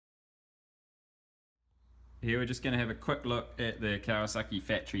Here we're just going to have a quick look at the Kawasaki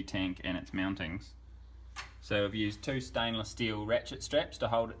factory tank and its mountings. So we've used two stainless steel ratchet straps to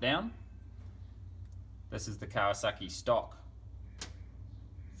hold it down. This is the Kawasaki stock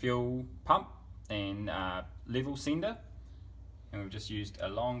fuel pump and level sender, and we've just used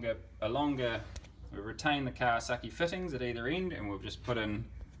we've retained the Kawasaki fittings at either end, and we've just put in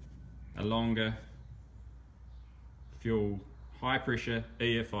a longer fuel high pressure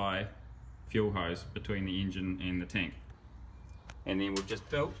EFI fuel hose between the engine and the tank. And then we've just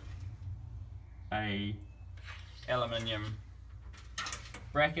built a aluminium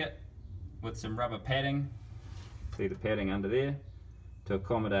bracket with some rubber padding, see the padding under there, to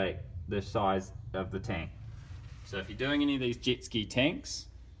accommodate the size of the tank. So if you're doing any of these jet ski tanks,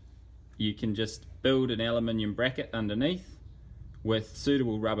 you can just build an aluminium bracket underneath with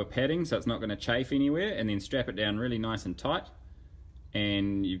suitable rubber padding so it's not going to chafe anywhere, and then strap it down really nice and tight,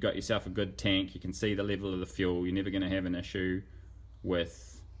 and you've got yourself a good tank. You can see the level of the fuel. You're never going to have an issue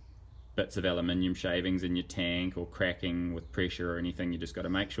with bits of aluminium shavings in your tank or cracking with pressure or anything. You just got to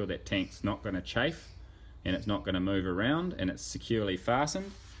make sure that tank's not going to chafe and it's not going to move around, and it's securely fastened.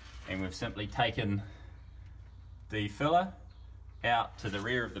 And we've simply taken the filler out to the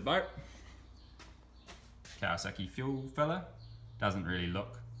rear of the boat. Kawasaki fuel filler doesn't really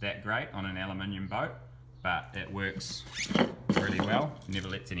look that great on an aluminium boat, but it works really well. Never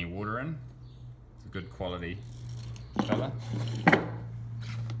lets any water in. It's a good quality filler.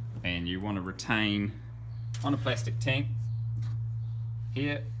 And you want to retain on a plastic tank.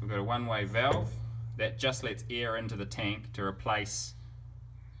 Here we've got a one-way valve that just lets air into the tank to replace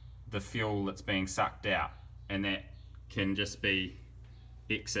the fuel that's being sucked out, and that can just be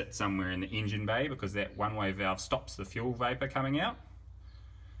exit somewhere in the engine bay, because that one-way valve stops the fuel vapor coming out.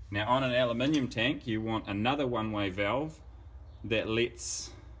 Now on an aluminium tank you want another one-way valve that lets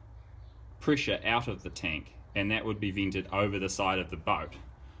pressure out of the tank, and that would be vented over the side of the boat,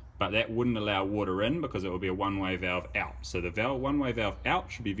 but that wouldn't allow water in because it would be a one-way valve out. So the one-way valve out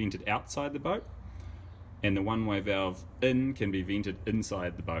should be vented outside the boat, and the one-way valve in can be vented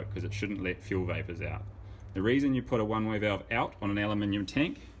inside the boat because it shouldn't let fuel vapors out. The reason you put a one-way valve out on an aluminium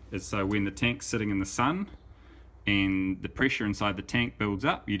tank is so when the tank's sitting in the sun and the pressure inside the tank builds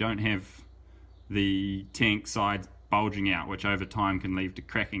up, you don't have the tank sides bulging out, which over time can lead to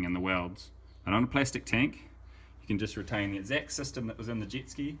cracking in the welds. And on a plastic tank, you can just retain the exact system that was in the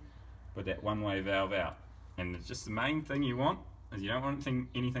jet ski with that one-way valve out. And it's just the main thing you want is you don't want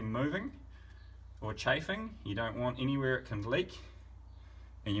anything moving or chafing. You don't want anywhere it can leak,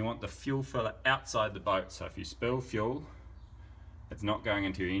 and you want the fuel filler outside the boat, so if you spill fuel, it's not going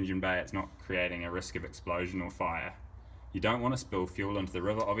into your engine bay, it's not creating a risk of explosion or fire. You don't want to spill fuel into the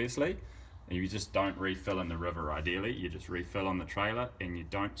river, obviously, and you just don't refill in the river ideally. You just refill on the trailer, and you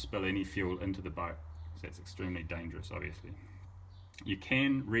don't spill any fuel into the boat, so that's extremely dangerous, obviously. You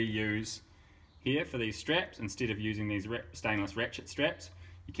can reuse here for these straps, instead of using these stainless ratchet straps,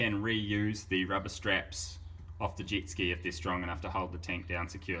 you can reuse the rubber straps off the jet ski if they're strong enough to hold the tank down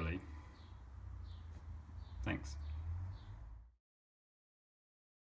securely. Thanks.